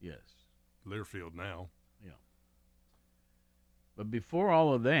 Learfield? Yes. Learfield now. Yeah. But before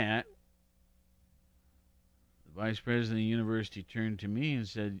all of that, The vice president of the university turned to me and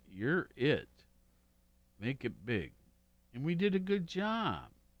said, "You're it. Make it big." And we did a good job.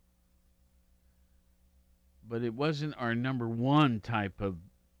 But it wasn't our number one type of,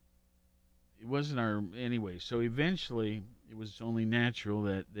 it wasn't our, anyway. So eventually, it was only natural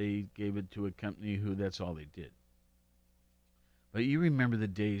that they gave it to a company who that's all they did. But you remember the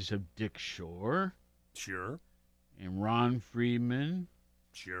days of Dick Shore? Sure. And Ron Friedman?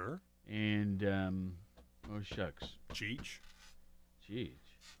 Sure. And, oh, shucks. Cheech. Cheech.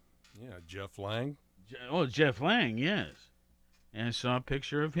 Yeah, Jeff Lang. Jeff Lang, yes. And I saw a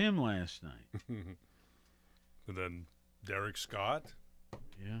picture of him last night. And then Derek Scott.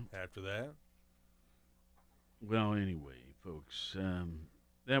 Yeah. After that. Well, anyway, folks,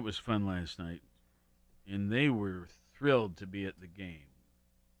 that was fun last night. And they were thrilled to be at the game.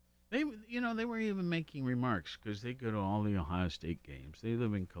 They were even making remarks because they go to all the Ohio State games. They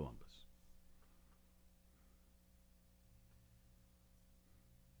live in Columbus.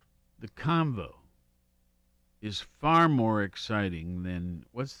 The convo is far more exciting than,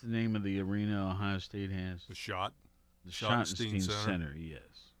 what's the name of the arena Ohio State has? The Schott. The Schottenstein Center,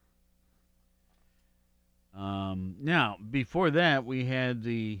 yes. Now, before that, we had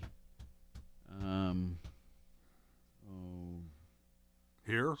the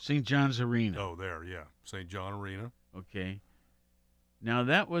here? St. John's Arena. Oh, there, yeah. St. John Arena. Okay. Now,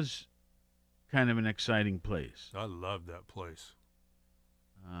 that was kind of an exciting place. I loved that place.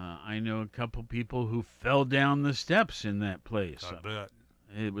 I know a couple people who fell down the steps in that place. I bet.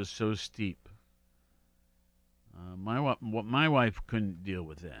 It was so steep. My wife couldn't deal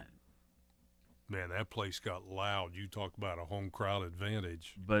with that. Man, that place got loud. You talk about a home crowd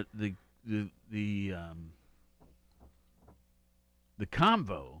advantage. But the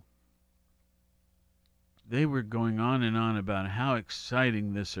convo, they were going on and on about how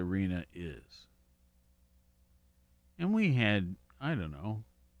exciting this arena is. And we had, I don't know,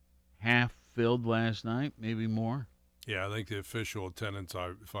 half filled last night, maybe more. Yeah, I think the official attendance,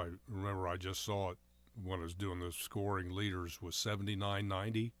 if I remember, I just saw it when I was doing the scoring leaders, was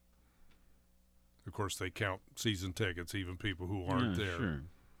 79-90. Of course, they count season tickets, even people who aren't there. Sure.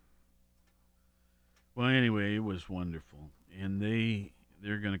 Well, anyway, it was wonderful, and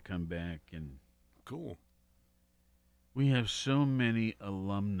they're going to come back, and cool. We have so many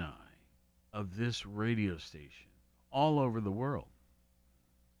alumni of this radio station all over the world,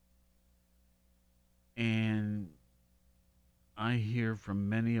 and I hear from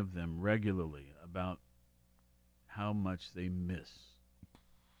many of them regularly about how much they miss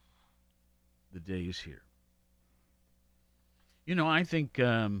the days here. You know, I think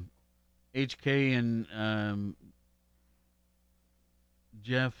HK and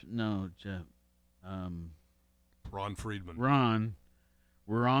Ron Friedman. Ron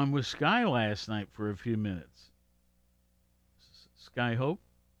were on with Sky last night for a few minutes. Sky Hope?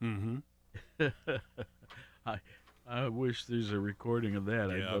 Mm-hmm. I wish there's a recording of that.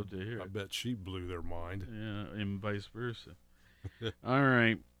 Yeah, I'd love to hear it. I bet she blew their mind. Yeah, and vice versa. All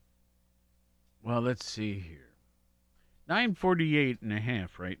right. Well, let's see here.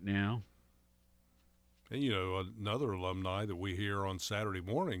 9:48.5 right now. And, you know, another alumni that we hear on Saturday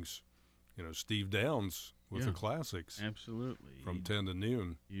mornings, you know, Steve Downs with the Classics. Absolutely. From 10 to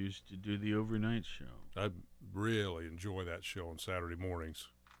noon. He used to do the overnight show. I really enjoy that show on Saturday mornings.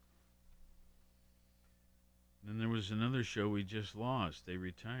 Then there was another show we just lost. They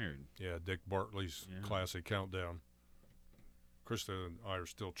retired. Yeah, Dick Bartley's Classic Countdown. Krista and I are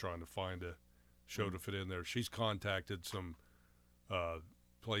still trying to find a show to fit in there. She's contacted some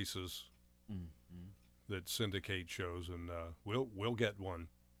places that syndicate shows, and we'll get one.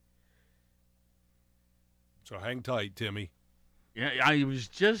 So hang tight, Timmy. Yeah, I was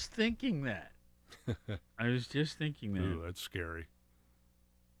just thinking that. Ooh, that's scary.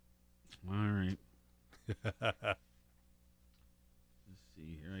 All right. Let's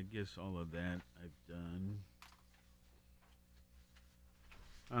see here. I guess all of that I've done.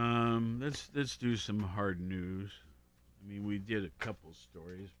 Let's do some hard news. I mean, we did a couple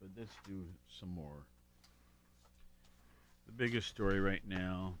stories, but let's do some more. The biggest story right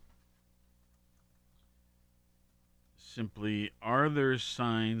now, simply, are there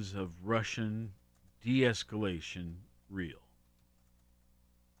signs of Russian de-escalation real?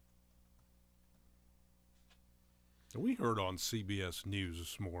 We heard on CBS News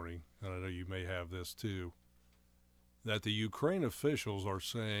this morning, and I know you may have this too, that the Ukraine officials are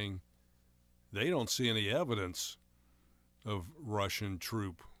saying they don't see any evidence of Russian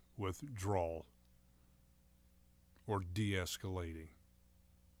troop withdrawal or de-escalating.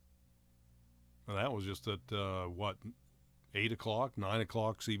 And that was just at, 8 o'clock, 9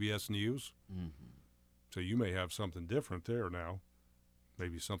 o'clock CBS News? Mm-hmm. So you may have something different there now.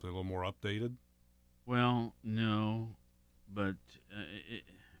 Maybe something a little more updated. Well, no, but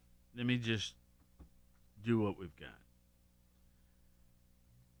let me just do what we've got.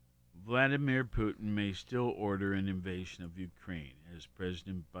 Vladimir Putin may still order an invasion of Ukraine, as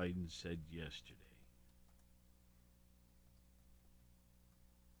President Biden said yesterday.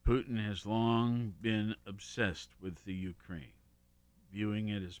 Putin has long been obsessed with the Ukraine, viewing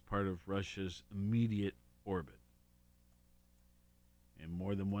it as part of Russia's immediate orbit. And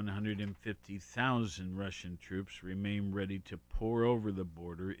more than 150,000 Russian troops remain ready to pour over the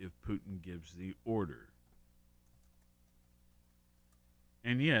border if Putin gives the order.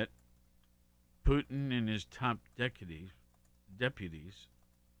 And yet, Putin and his top deputies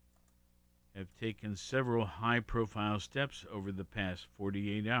have taken several high-profile steps over the past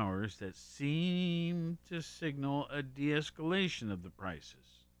 48 hours that seem to signal a de-escalation of the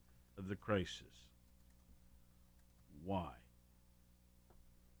crisis. Why?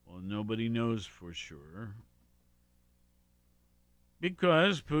 Well, nobody knows for sure,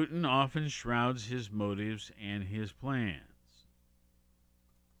 because Putin often shrouds his motives and his plans.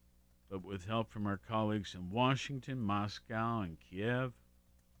 But with help from our colleagues in Washington, Moscow, and Kiev,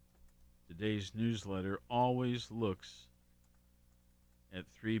 today's newsletter always looks at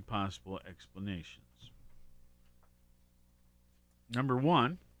three possible explanations. Number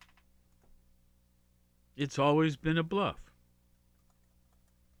one, it's always been a bluff.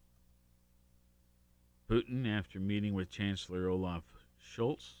 Putin, after meeting with Chancellor Olaf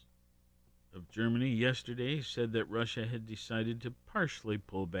Scholz of Germany yesterday, said that Russia had decided to partially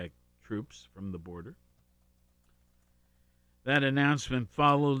pull back troops from the border. That announcement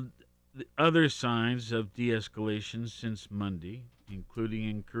followed the other signs of de-escalation since Monday, including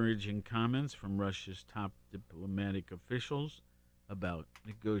encouraging comments from Russia's top diplomatic officials about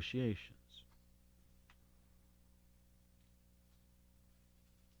negotiations.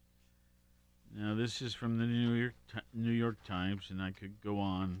 Now, this is from the New York Times, and I could go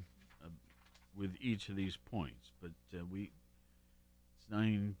on with each of these points, but it's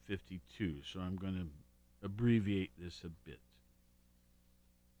 9:52, so I'm going to abbreviate this a bit.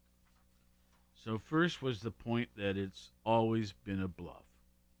 So first was the point that it's always been a bluff.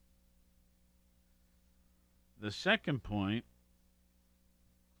 The second point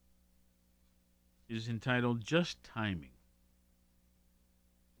is entitled Just Timing.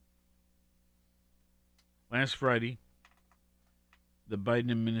 Last Friday, the Biden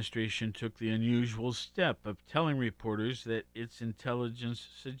administration took the unusual step of telling reporters that its intelligence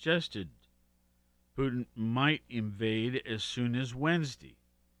suggested Putin might invade as soon as Wednesday.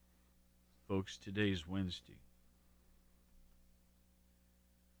 Folks, today's Wednesday.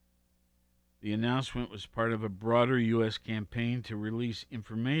 The announcement was part of a broader U.S. campaign to release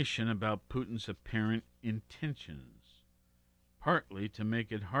information about Putin's apparent intentions, partly to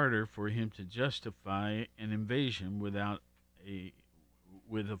make it harder for him to justify an invasion with a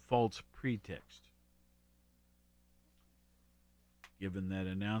false pretext. Given that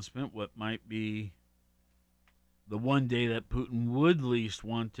announcement, what might be the one day that Putin would least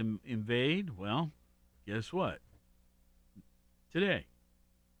want to invade? Well, guess what? Today.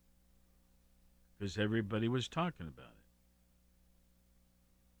 Because everybody was talking about it.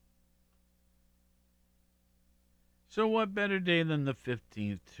 So what better day than the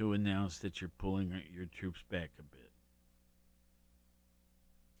 15th to announce that you're pulling your troops back a bit?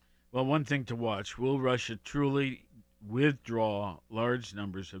 Well, one thing to watch, will Russia truly withdraw large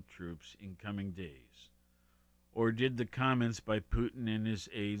numbers of troops in coming days? Or did the comments by Putin and his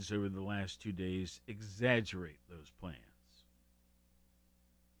aides over the last 2 days exaggerate those plans?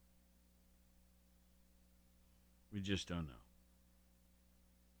 We just don't know.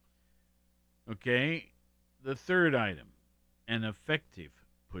 Okay, the third item, an effective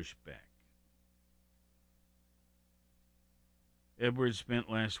pushback. Edwards spent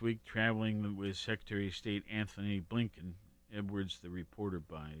last week traveling with Secretary of State Anthony Blinken. Edwards, the reporter,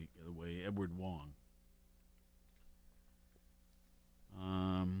 by the way, Edward Wong.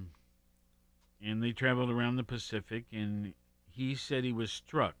 And they traveled around the Pacific, and he said he was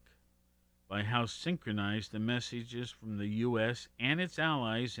struck by how synchronized the messages from the U.S. and its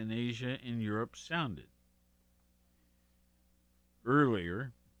allies in Asia and Europe sounded.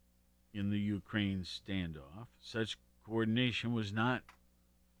 Earlier in the Ukraine standoff, such coordination was not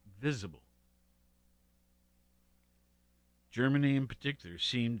visible. Germany in particular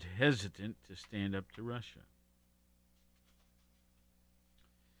seemed hesitant to stand up to Russia.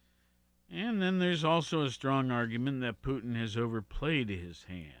 And then there's also a strong argument that Putin has overplayed his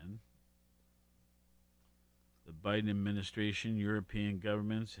hand. The Biden administration, European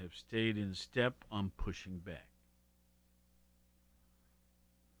governments have stayed in step on pushing back.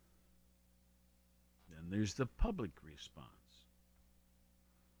 Then there's the public response,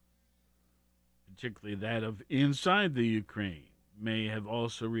 particularly that of inside the Ukraine, may have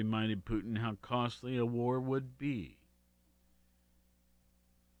also reminded Putin how costly a war would be.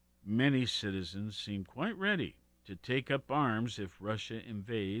 Many citizens seem quite ready to take up arms if Russia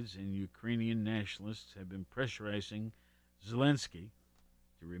invades, and Ukrainian nationalists have been pressurizing Zelensky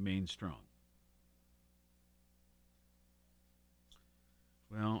to remain strong.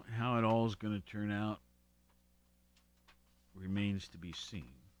 Well, how it all is going to turn out remains to be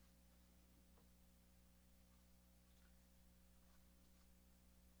seen.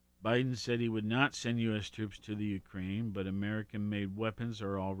 Biden said he would not send U.S. troops to the Ukraine, but American-made weapons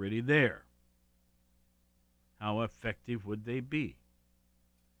are already there. How effective would they be?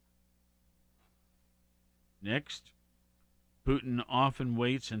 Next, Putin often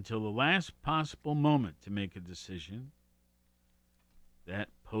waits until the last possible moment to make a decision, that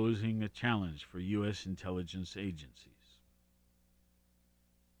posing a challenge for U.S. intelligence agencies.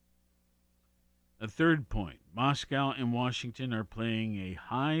 A third point, Moscow and Washington are playing a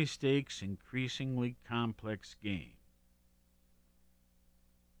high-stakes, increasingly complex game.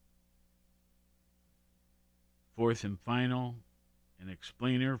 Fourth and final, an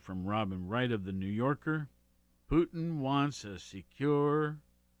explainer from Robin Wright of The New Yorker, Putin wants to secure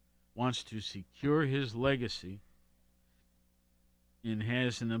his legacy and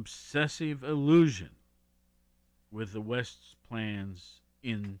has an obsessive illusion with the West's plans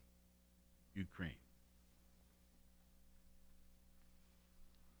in Ukraine.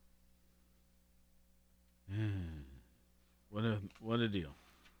 What a deal.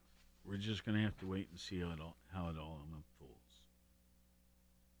 We're just going to have to wait and see how it all unfolds.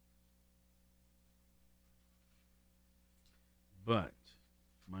 But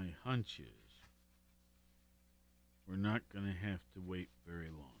my hunch is we're not going to have to wait very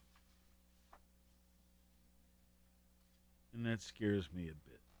long. And that scares me a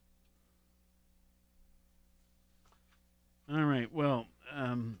bit. All right, well,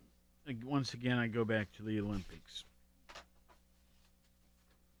 once again, I go back to the Olympics.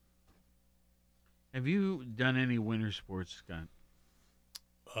 Have you done any winter sports, Scott?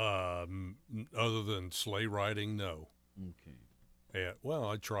 Other than sleigh riding, no. Okay. Yeah, well,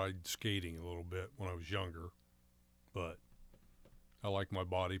 I tried skating a little bit when I was younger, but I like my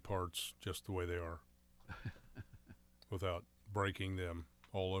body parts just the way they are without breaking them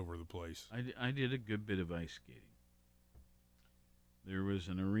all over the place. I did a good bit of ice skating. There was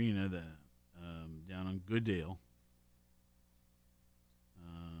an arena that down on Goodale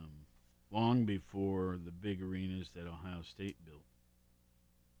long before the big arenas that Ohio State built.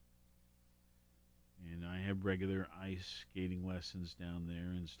 And I have regular ice skating lessons down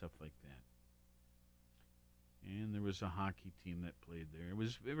there and stuff like that. And there was a hockey team that played there. It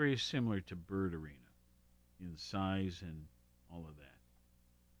was very similar to Bird Arena in size and all of that.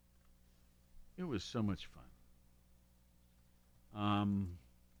 It was so much fun.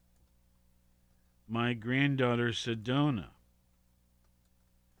 My granddaughter Sedona,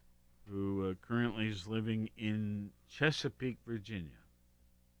 who currently is living in Chesapeake, Virginia,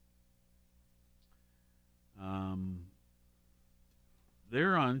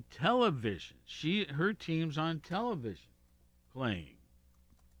 they're on television. Her team's on television playing.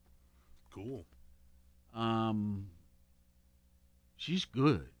 Cool. She's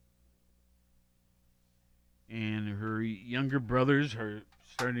good. And her younger brothers are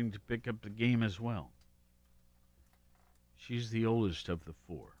starting to pick up the game as well. She's the oldest of the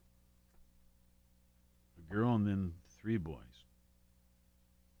four. A girl and then 3 boys.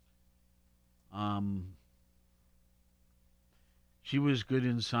 She was good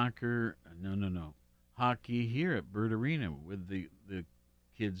in soccer. No. Hockey here at Bird Arena with the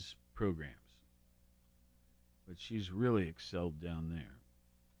kids' programs. But she's really excelled down there.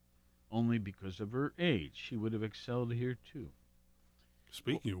 Only because of her age. She would have excelled here, too.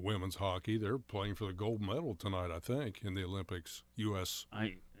 Speaking of women's hockey, they're playing for the gold medal tonight, I think, in the Olympics, U.S.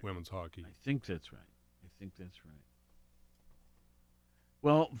 women's hockey. I think that's right.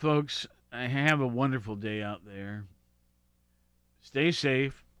 Well, folks, have a wonderful day out there. Stay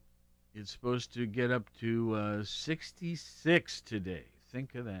safe. It's supposed to get up to 66 today.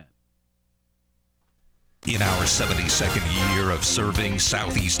 Think of that. In our 72nd year of serving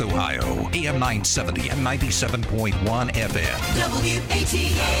Southeast Ohio, AM 970 and 97.1 FM.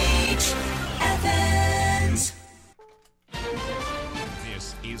 WATH Athens.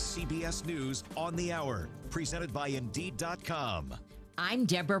 This is CBS News on the Hour, presented by Indeed.com. I'm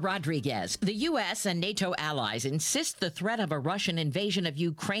Deborah Rodriguez. The U.S. and NATO allies insist the threat of a Russian invasion of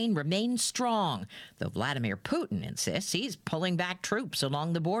Ukraine remains strong, though Vladimir Putin insists he's pulling back troops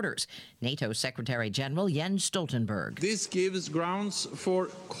along the borders. NATO Secretary General Jens Stoltenberg. This gives grounds for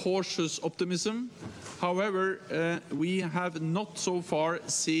cautious optimism. However, we have not so far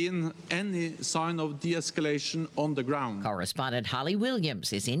seen any sign of de-escalation on the ground. Correspondent Holly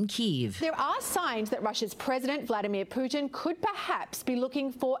Williams is in Kyiv. There are signs that Russia's President Vladimir Putin could perhaps be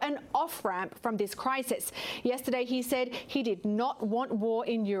looking for an off-ramp from this crisis. Yesterday, he said he did not want war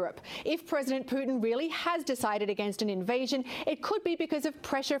in Europe. If President Putin really has decided against an invasion, it could be because of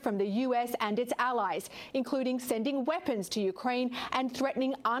pressure from the U.S. and its allies, including sending weapons to Ukraine and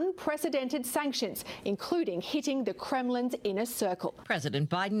threatening unprecedented sanctions, including hitting the Kremlin's inner circle. President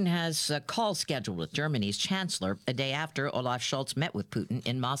Biden has a call scheduled with Germany's chancellor a day after Olaf Scholz met with Putin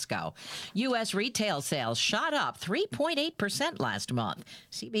in Moscow. U.S. retail sales shot up 3.8% last month.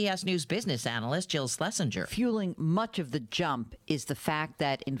 CBS News business analyst Jill Schlesinger. Fueling much of the jump is the fact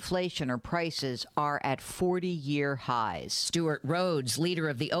that inflation or prices are at 40-year highs. Stuart Rhodes, leader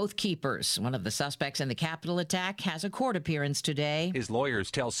of the Oath Keepers, one of the suspects in the Capitol attack, has a court appearance today. His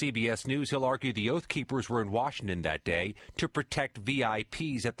lawyers tell CBS News he'll argue the Oath Keepers were in Washington that day to protect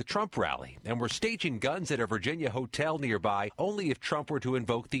VIPs at the Trump rally and were staging guns at a Virginia hotel nearby only if Trump were to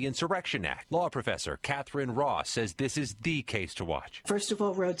invoke the Insurrection Act. Law professor Catherine Ross says this is the case to watch. First of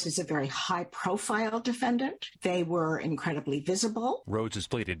all, Rhodes is a very high-profile defendant. They were incredibly visible. Rhodes has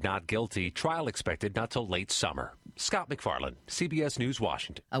pleaded not guilty. Trial expected not till late summer. Scott McFarland, CBS News,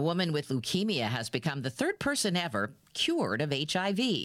 Washington. A woman with leukemia has become the third person ever cured of HIV.